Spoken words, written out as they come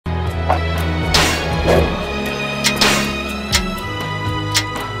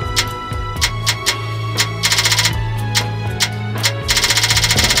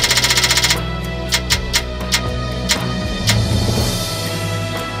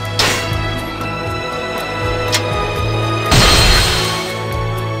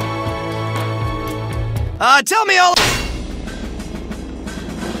Tell me all...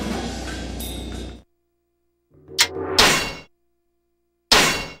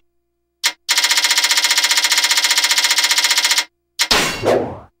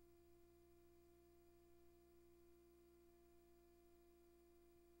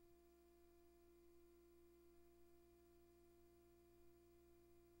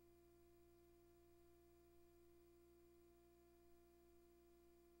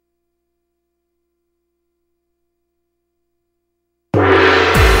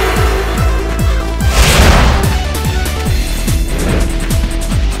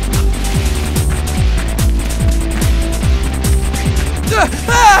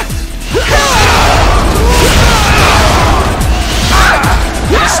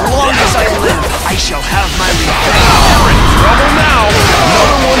 As long as I live, I shall have my revenge. You're in trouble now!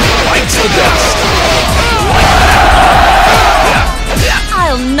 Another one bites the dust.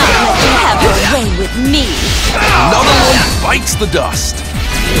 I'll not let you have your way with me. Another one bites the dust.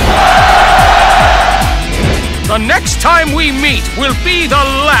 The next time we meet will be the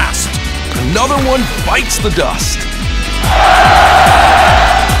last! Another one bites the dust.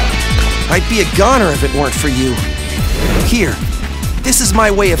 I'd be a goner if it weren't for you. Here, this is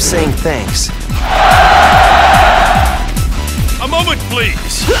my way of saying thanks. A moment,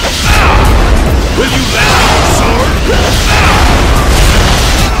 please! Will you lend me your sword?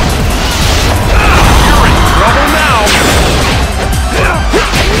 You're in trouble now!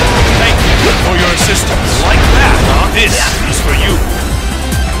 Thank you for your assistance. Like that, huh? This is for you.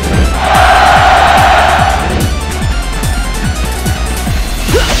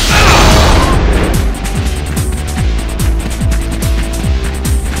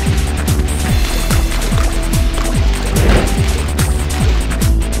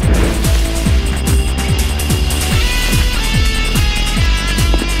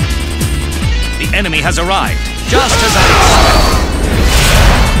 The enemy has arrived, just as I expected.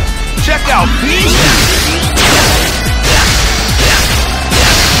 Check out these!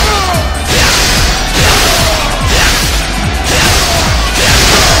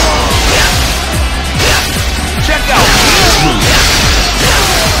 Check out these moves!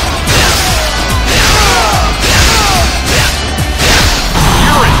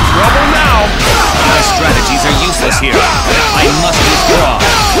 You're in trouble now! My strategies are useless here. I must withdraw.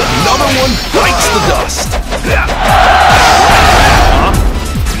 Another one bites the dust.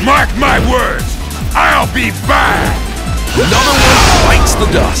 Mark my words! I'll be back! Another one bites the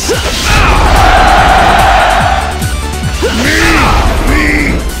dust.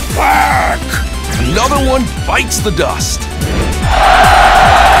 Me back! Another one bites the dust.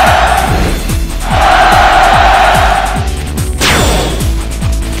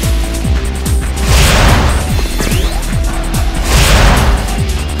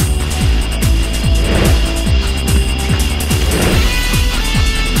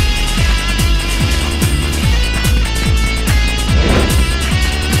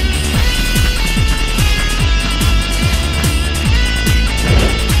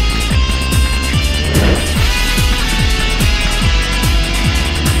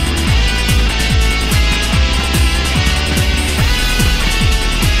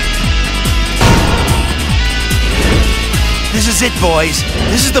 This is it, boys.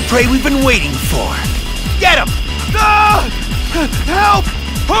 This is the prey we've been waiting for. Get him! Ah! Help!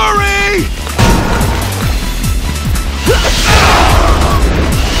 Hurry!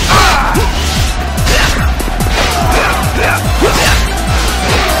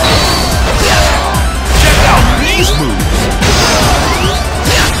 Check out these moves!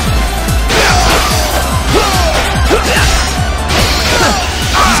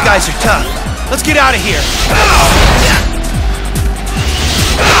 These guys are tough. Let's get out of here.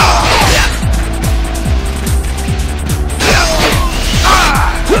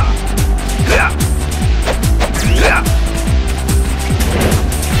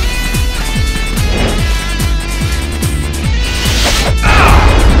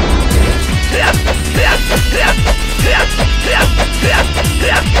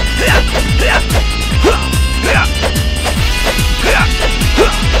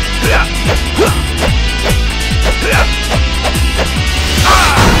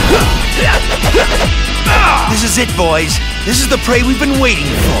 This is it, boys. This is the prey we've been waiting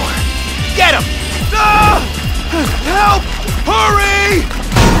for. Get him! Ah! Help! Hurry!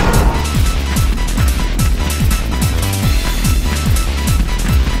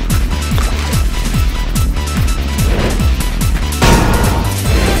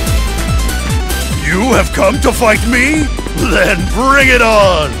 You have come to fight me? Then bring it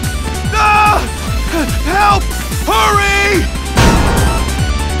on! Ah! Help! Hurry!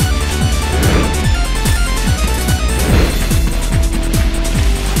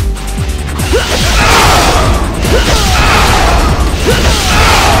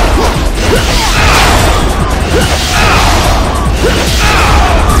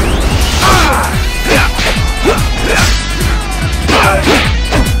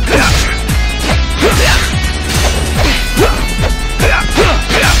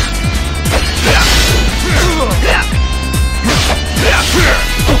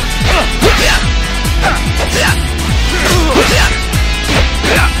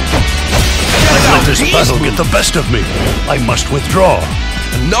 This battle get the best of me. I must withdraw.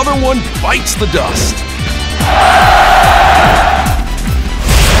 Another one bites the dust.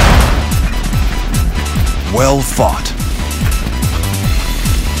 Well fought.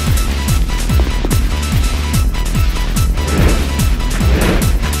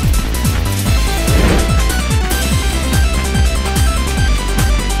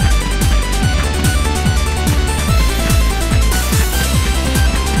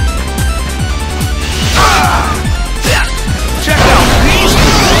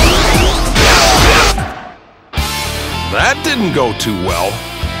 That didn't go too well.